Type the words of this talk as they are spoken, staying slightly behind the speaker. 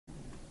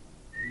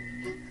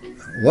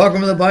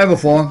Welcome to the Bible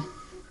Forum.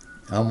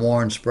 I'm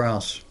Warren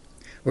Sprouse.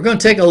 We're going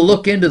to take a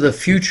look into the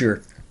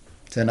future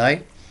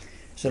tonight.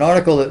 It's an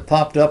article that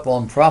popped up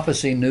on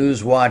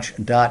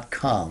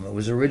prophecynewswatch.com. It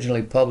was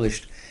originally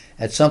published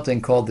at something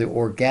called the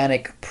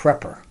Organic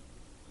Prepper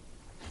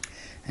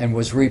and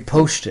was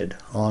reposted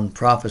on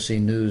Prophecy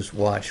News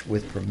Watch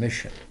with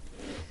permission.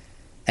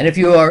 And if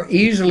you are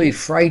easily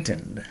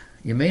frightened,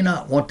 you may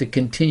not want to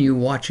continue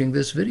watching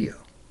this video.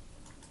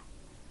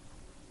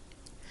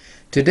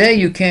 Today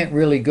you can't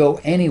really go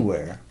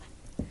anywhere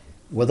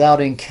without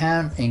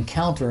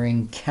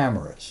encountering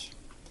cameras.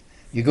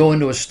 You go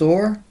into a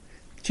store,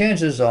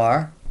 chances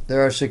are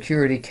there are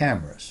security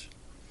cameras.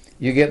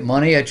 You get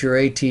money at your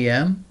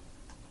ATM,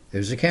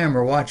 there's a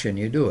camera watching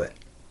you do it.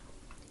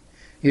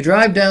 You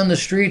drive down the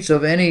streets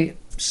of any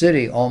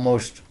city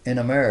almost in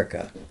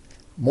America,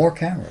 more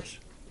cameras.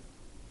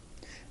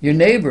 Your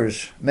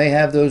neighbors may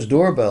have those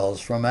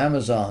doorbells from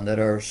Amazon that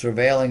are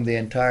surveilling the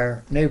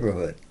entire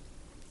neighborhood.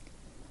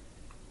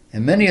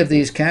 And many of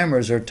these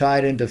cameras are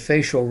tied into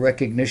facial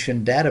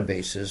recognition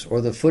databases, or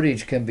the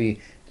footage can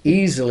be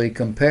easily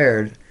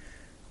compared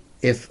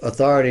if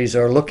authorities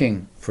are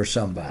looking for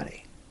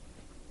somebody.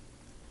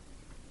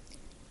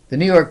 The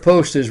New York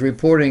Post is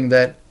reporting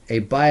that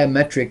a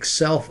biometric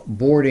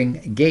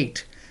self-boarding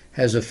gate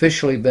has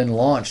officially been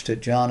launched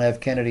at John F.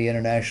 Kennedy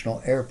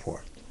International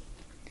Airport.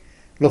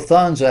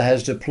 Lufthansa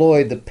has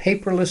deployed the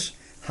paperless,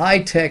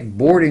 high-tech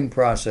boarding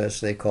process,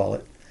 they call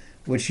it,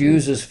 which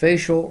uses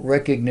facial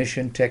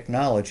recognition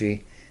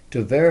technology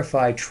to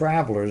verify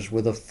travelers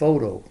with a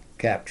photo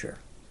capture.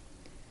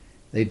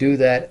 They do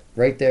that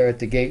right there at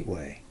the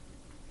gateway.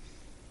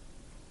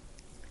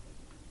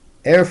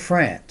 Air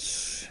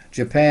France,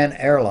 Japan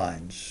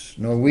Airlines,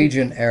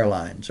 Norwegian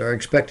Airlines are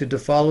expected to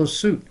follow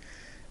suit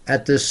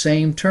at this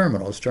same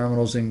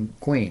terminals in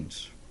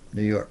Queens,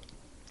 New York.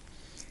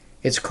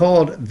 It's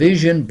called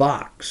Vision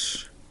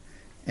Box,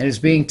 and is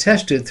being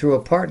tested through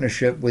a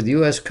partnership with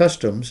U.S.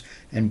 Customs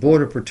and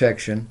Border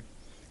Protection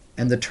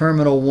and the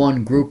Terminal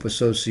One Group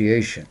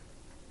Association.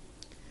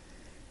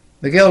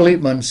 Miguel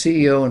Liepman,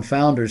 CEO and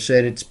founder,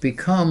 said it's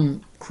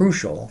become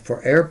crucial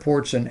for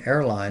airports and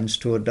airlines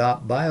to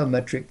adopt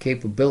biometric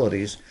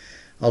capabilities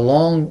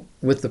along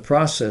with the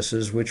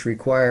processes which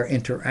require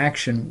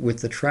interaction with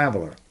the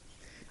traveler,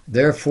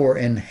 therefore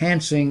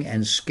enhancing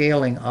and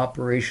scaling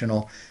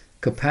operational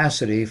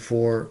capacity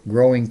for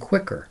growing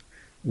quicker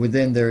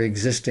within their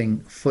existing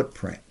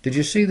footprint. Did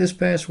you see this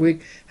past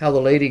week how the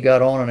lady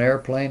got on an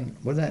airplane?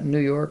 Was that in New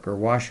York or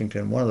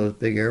Washington, one of those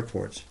big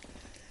airports?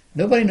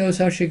 Nobody knows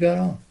how she got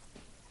on.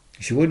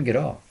 She wouldn't get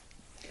off.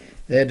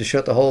 They had to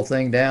shut the whole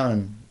thing down,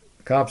 and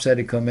cops had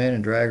to come in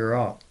and drag her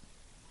off.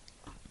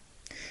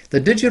 The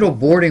digital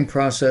boarding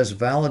process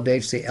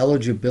validates the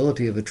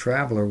eligibility of a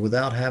traveler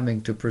without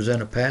having to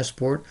present a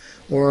passport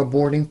or a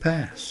boarding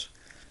pass.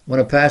 When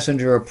a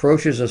passenger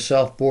approaches a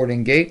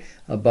self-boarding gate,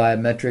 a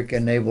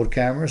biometric-enabled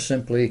camera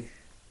simply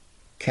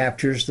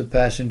captures the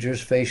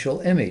passenger's facial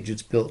image.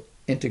 It's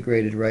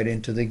integrated right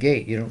into the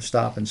gate. You don't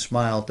stop and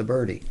smile at the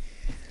birdie.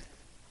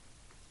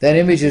 That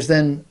image is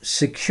then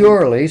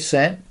securely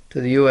sent to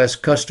the U.S.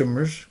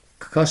 Customs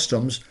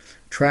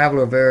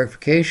Traveler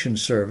Verification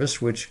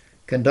Service, which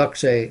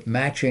conducts a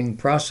matching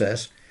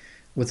process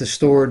with a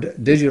stored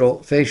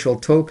digital facial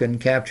token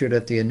captured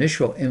at the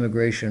initial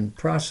immigration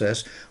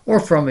process or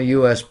from a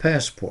U.S.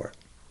 passport.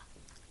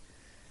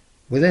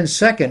 Within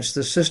seconds,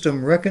 the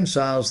system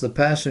reconciles the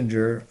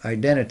passenger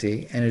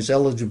identity and his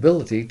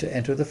eligibility to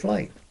enter the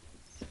flight.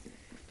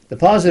 The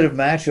positive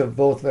match of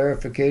both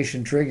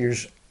verifications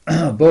triggers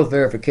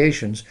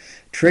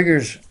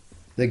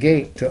the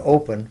gate to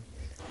open,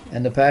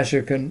 and the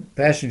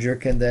passenger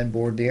can then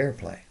board the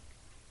airplane.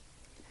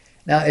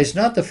 Now, it's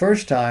not the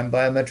first time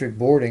biometric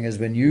boarding has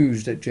been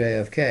used at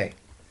JFK.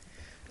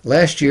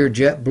 Last year,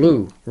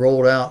 JetBlue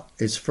rolled out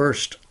its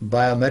first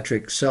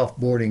biometric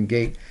self-boarding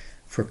gate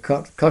for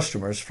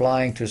customers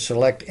flying to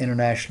select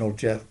international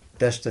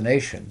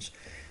destinations.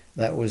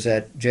 That was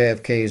at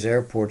JFK's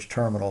Airport's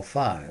Terminal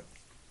 5.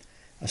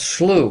 A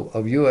slew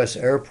of U.S.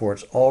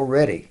 airports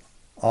already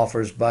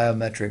offers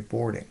biometric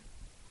boarding.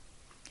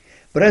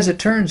 But as it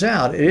turns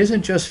out, it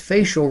isn't just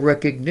facial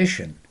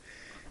recognition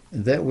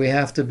that we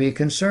have to be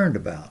concerned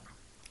about.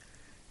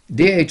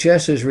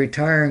 DHS is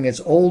retiring its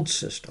old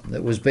system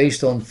that was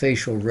based on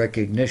facial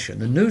recognition.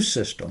 The new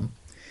system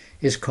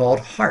is called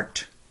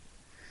HART,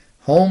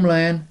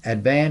 Homeland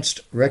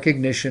Advanced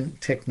Recognition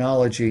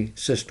Technology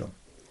System.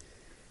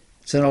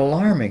 It's an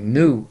alarming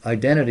new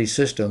identity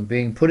system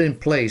being put in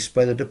place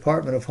by the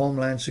Department of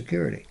Homeland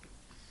Security.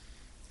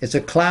 It's a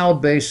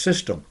cloud-based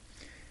system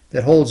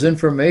that holds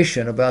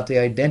information about the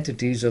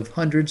identities of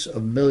hundreds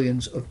of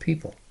millions of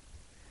people.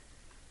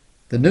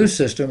 The new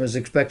system is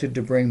expected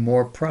to bring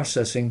more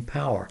processing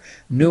power,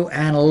 new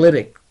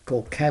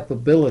analytical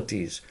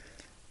capabilities,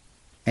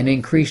 and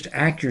increased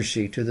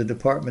accuracy to the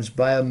department's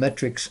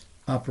biometrics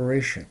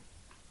operation.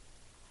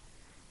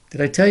 Did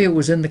I tell you it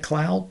was in the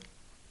cloud?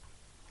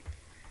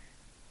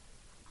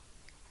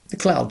 The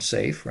cloud's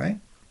safe, right?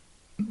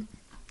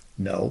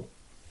 No.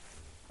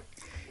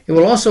 It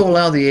will also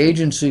allow the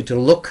agency to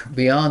look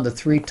beyond the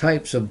three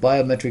types of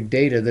biometric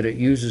data that it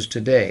uses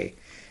today.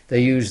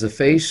 They use the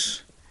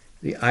face,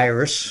 the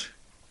iris,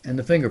 and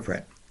the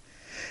fingerprint.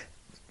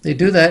 They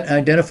do that and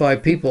identify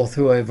people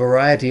through a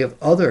variety of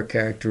other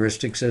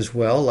characteristics as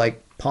well,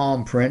 like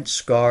palm prints,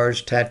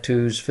 scars,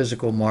 tattoos,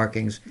 physical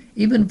markings,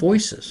 even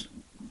voices.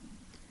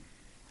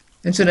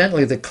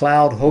 Incidentally, the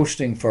cloud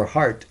hosting for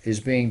HART is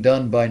being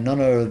done by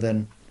none other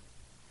than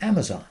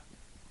Amazon.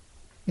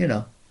 You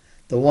know,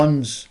 the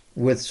ones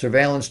with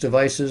surveillance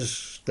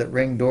devices that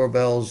ring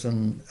doorbells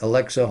and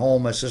Alexa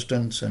home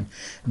assistants and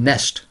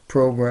Nest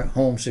program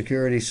home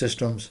security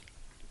systems.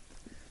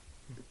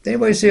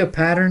 Anybody see a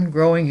pattern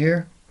growing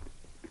here?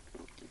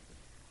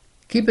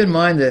 Keep in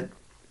mind that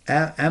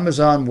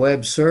Amazon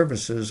Web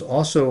Services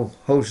also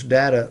hosts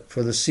data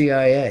for the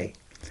CIA,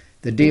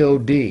 the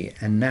DoD,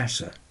 and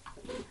NASA.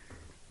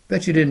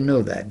 Bet you didn't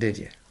know that, did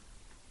you?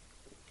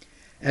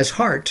 As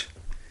HART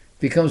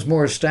becomes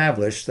more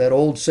established, that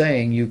old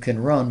saying, you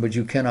can run but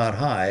you cannot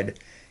hide,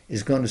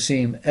 is going to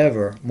seem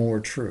ever more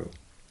true.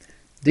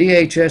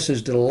 DHS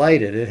is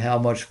delighted at how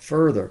much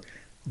further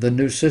the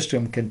new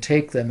system can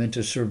take them into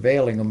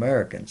surveilling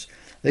Americans.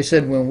 They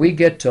said, when we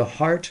get to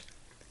HART,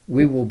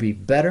 we will be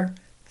better,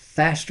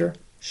 faster,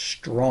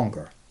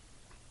 stronger.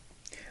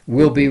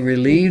 We'll be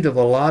relieved of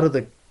a lot of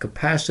the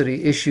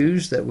capacity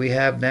issues that we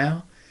have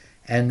now,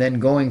 and then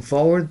going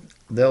forward,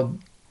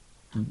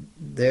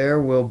 there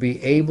will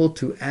be able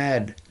to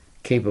add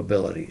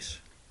capabilities.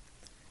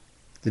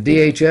 The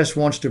DHS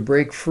wants to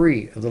break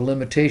free of the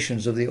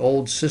limitations of the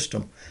old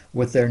system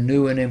with their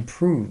new and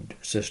improved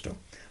system.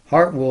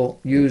 HART will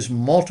use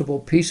multiple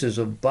pieces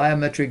of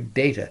biometric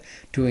data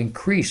to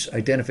increase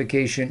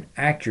identification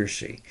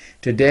accuracy.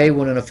 Today,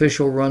 when an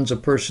official runs a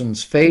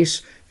person's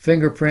face,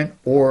 fingerprint,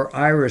 or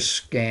iris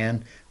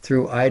scan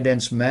through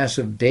IDENT's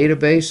massive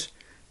database,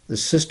 the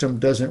system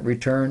doesn't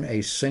return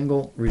a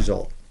single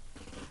result.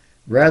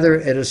 Rather,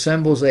 it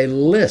assembles a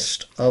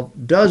list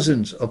of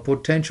dozens of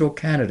potential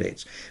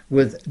candidates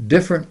with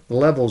different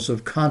levels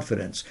of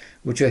confidence,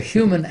 which a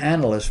human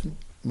analyst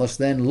must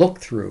then look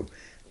through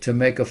to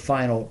make a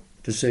final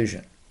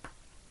decision.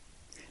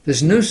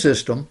 This new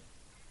system,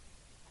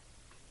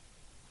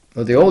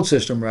 or the old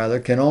system rather,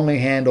 can only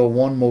handle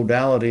one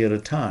modality at a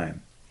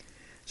time.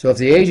 So if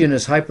the agent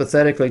is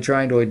hypothetically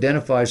trying to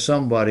identify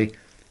somebody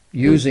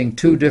using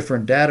two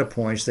different data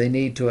points, they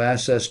need to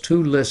access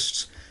two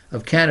lists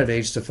of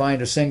candidates to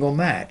find a single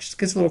match. It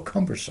gets a little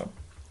cumbersome.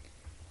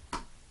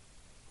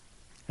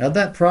 Now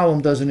that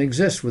problem doesn't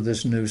exist with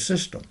this new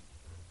system.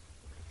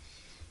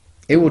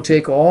 It will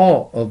take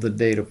all of the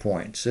data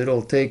points.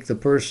 It'll take the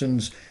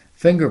person's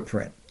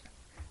fingerprint,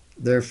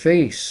 their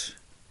face,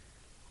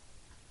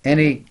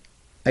 any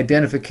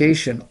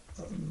identification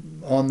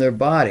on their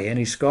body,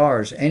 any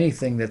scars,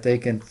 anything that they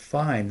can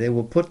find. They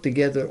will put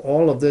together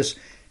all of this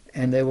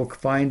and they will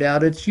find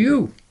out it's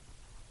you.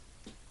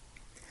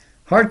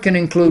 HART can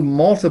include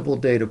multiple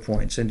data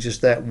points in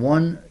just that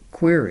one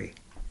query.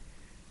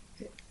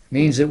 It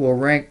means it will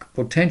rank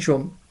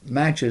potential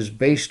matches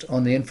based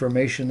on the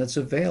information that's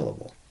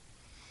available.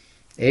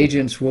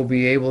 Agents will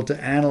be able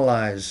to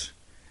analyze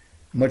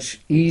much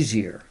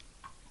easier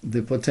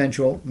the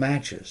potential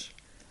matches.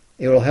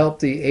 It will help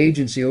the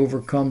agency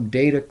overcome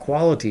data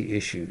quality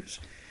issues,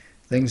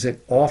 things that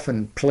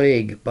often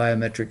plague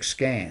biometric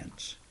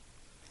scans.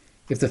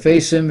 If the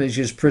face image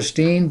is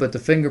pristine but the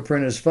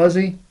fingerprint is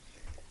fuzzy,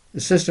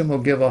 the system will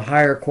give a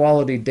higher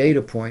quality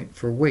data point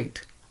for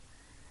weight.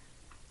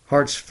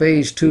 HART's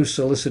Phase 2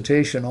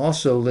 solicitation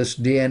also lists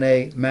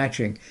DNA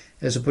matching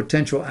as a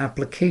potential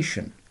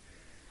application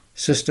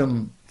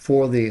system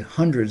for the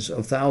hundreds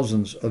of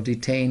thousands of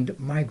detained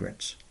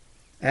migrants,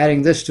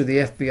 adding this to the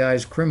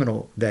FBI's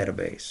criminal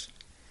database.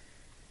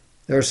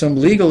 There are some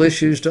legal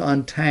issues to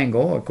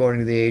untangle,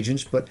 according to the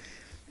agents, but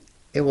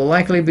it will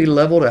likely be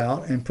leveled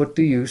out and put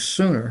to use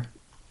sooner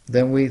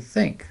than we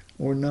think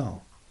or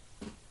know.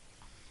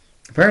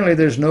 Apparently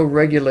there's no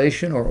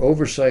regulation or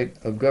oversight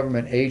of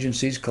government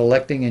agencies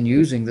collecting and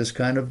using this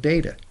kind of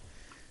data,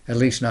 at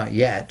least not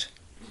yet.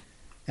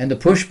 And the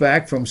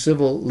pushback from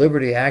civil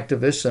liberty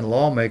activists and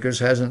lawmakers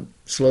hasn't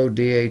slowed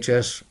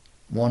DHS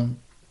one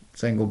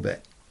single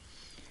bit.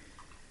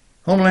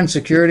 Homeland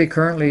Security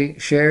currently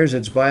shares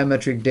its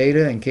biometric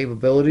data and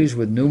capabilities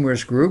with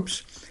numerous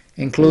groups,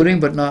 including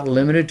but not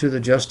limited to the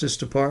Justice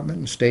Department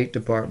and state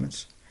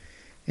departments.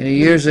 In the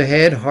years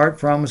ahead, HART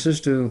promises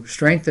to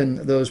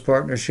strengthen those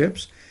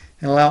partnerships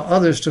and allow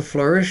others to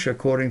flourish,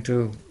 according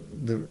to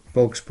the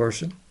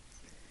spokesperson.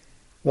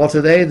 While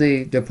today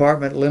the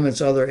department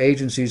limits other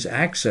agencies'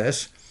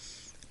 access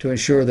to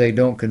ensure they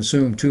don't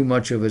consume too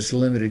much of its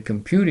limited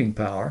computing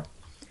power,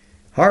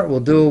 HART will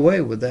do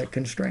away with that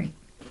constraint.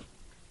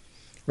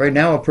 Right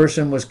now, a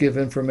person must give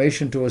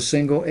information to a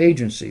single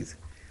agency.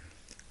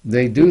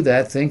 They do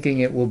that thinking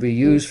it will be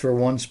used for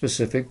one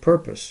specific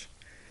purpose.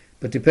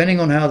 But depending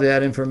on how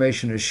that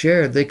information is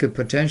shared, they could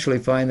potentially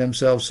find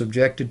themselves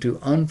subjected to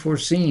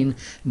unforeseen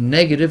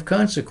negative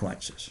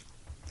consequences.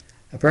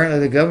 Apparently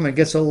the government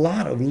gets a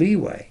lot of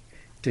leeway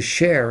to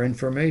share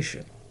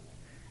information.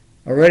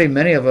 Already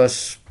many of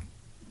us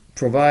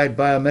provide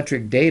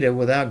biometric data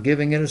without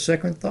giving it a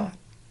second thought.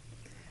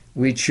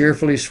 We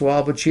cheerfully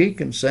swab a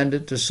cheek and send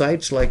it to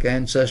sites like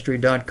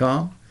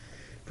Ancestry.com,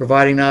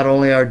 providing not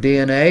only our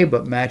DNA,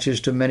 but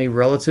matches to many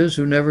relatives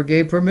who never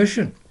gave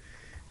permission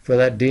for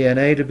that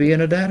DNA to be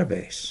in a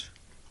database.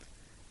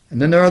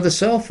 And then there are the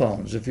cell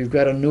phones. If you've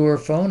got a newer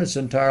phone, it's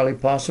entirely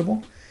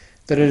possible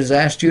that it has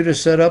asked you to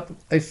set up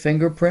a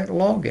fingerprint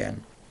login,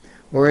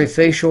 or a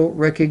facial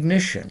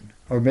recognition,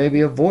 or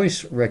maybe a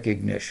voice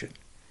recognition.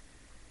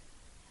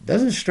 It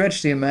doesn't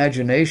stretch the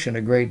imagination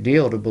a great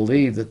deal to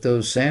believe that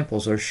those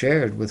samples are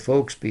shared with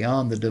folks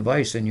beyond the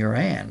device in your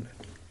hand.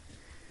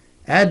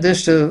 Add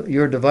this to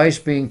your device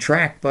being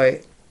tracked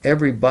by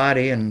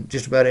everybody and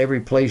just about every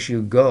place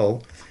you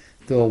go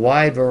through a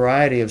wide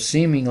variety of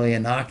seemingly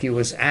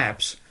innocuous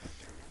apps,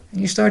 and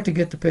you start to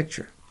get the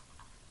picture.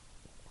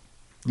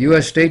 The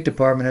U.S. State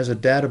Department has a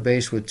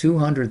database with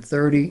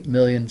 230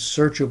 million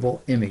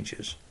searchable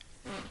images.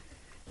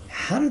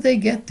 How do they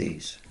get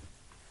these?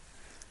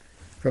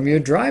 From your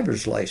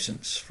driver's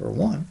license, for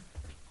one.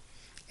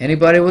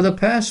 Anybody with a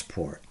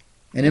passport,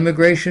 an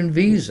immigration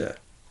visa.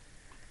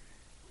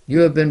 You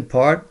have been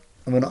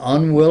an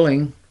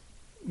unwilling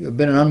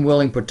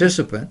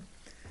participant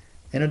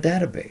in a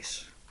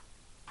database.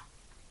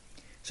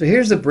 So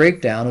here's the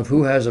breakdown of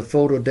who has a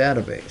photo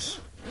database.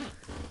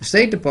 The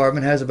State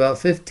Department has about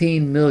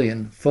 15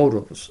 million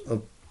photos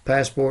of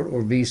passport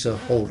or visa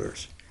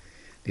holders.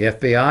 The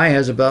FBI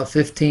has about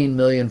 15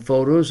 million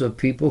photos of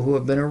people who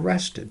have been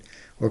arrested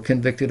or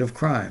convicted of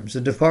crimes.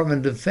 The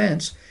Department of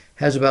Defense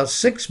has about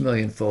 6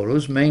 million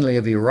photos, mainly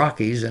of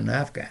Iraqis and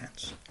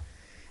Afghans.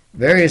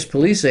 Various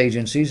police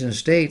agencies and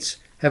states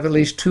have at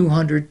least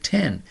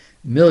 210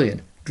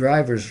 million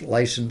driver's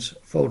license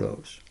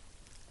photos.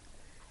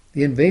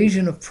 The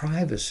invasion of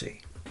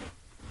privacy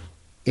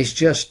is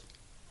just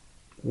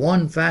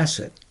one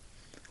facet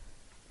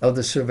of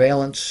the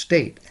surveillance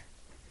state,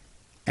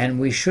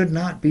 and we should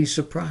not be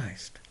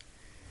surprised,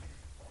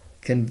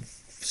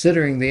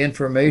 considering the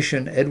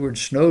information Edward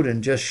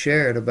Snowden just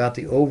shared about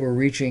the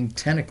overreaching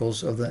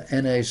tentacles of the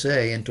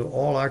NSA into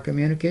all our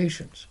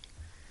communications.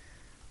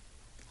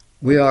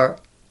 We are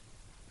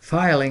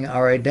filing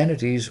our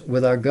identities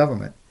with our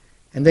government,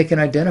 and they can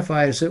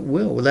identify us at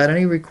will without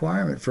any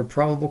requirement for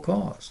probable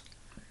cause.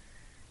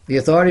 The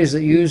authorities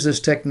that use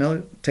this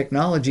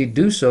technology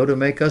do so to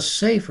make us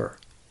safer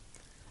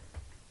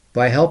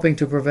by helping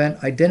to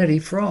prevent identity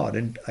fraud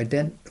and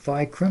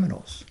identify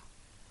criminals.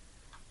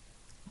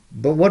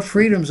 But what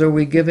freedoms are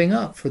we giving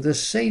up for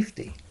this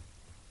safety?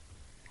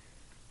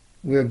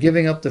 We are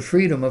giving up the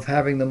freedom of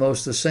having the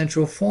most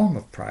essential form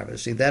of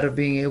privacy, that of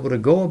being able to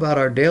go about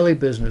our daily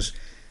business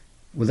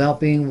without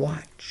being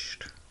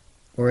watched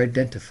or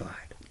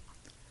identified.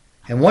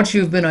 And once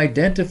you've been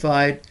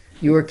identified,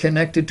 you are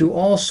connected to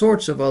all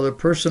sorts of other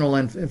personal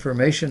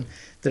information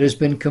that has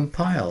been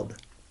compiled,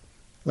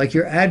 like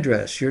your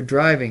address, your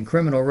driving,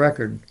 criminal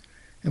record,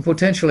 and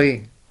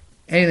potentially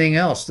anything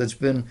else that's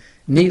been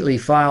neatly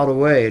filed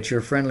away at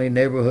your friendly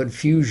neighborhood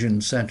fusion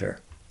center.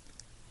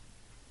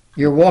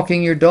 You're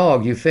walking your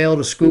dog, you fail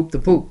to scoop the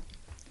poop.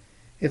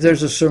 If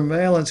there's a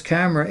surveillance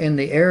camera in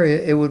the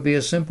area, it would be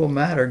a simple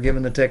matter,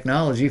 given the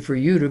technology, for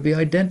you to be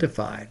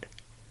identified.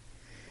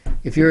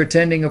 If you're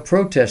attending a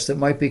protest that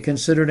might be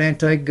considered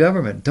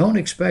anti-government, don't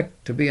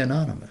expect to be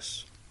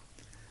anonymous.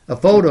 A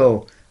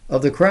photo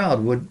of the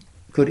crowd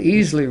could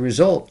easily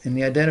result in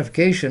the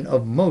identification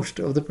of most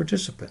of the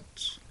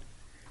participants.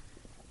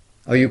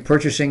 Are you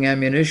purchasing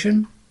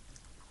ammunition,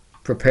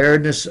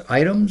 preparedness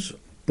items,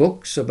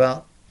 books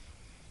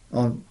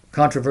on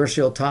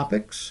controversial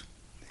topics?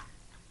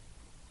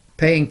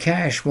 Paying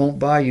cash won't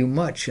buy you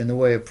much in the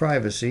way of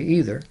privacy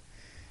either.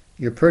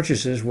 Your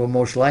purchases will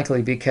most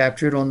likely be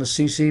captured on the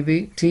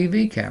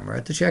CCTV camera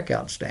at the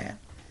checkout stand,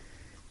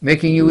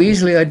 making you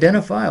easily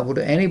identifiable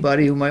to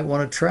anybody who might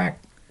want to track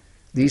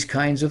these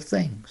kinds of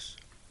things.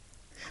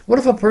 What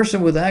if a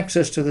person with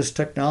access to this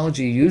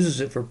technology uses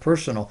it for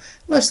personal,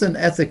 less than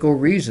ethical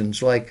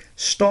reasons, like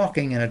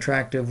stalking an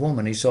attractive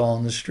woman he saw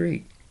on the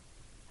street?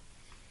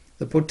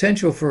 The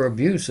potential for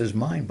abuse is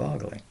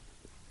mind-boggling.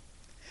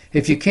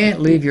 If you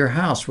can't leave your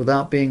house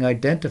without being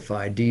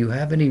identified, do you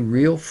have any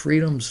real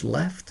freedoms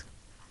left?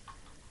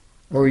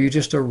 Or are you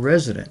just a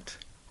resident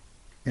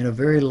in a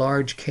very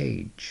large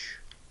cage?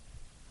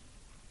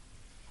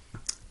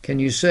 Can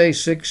you say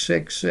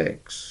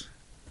 666?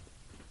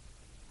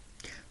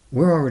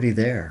 We're already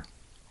there.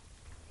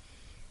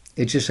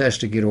 It just has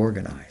to get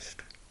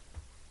organized.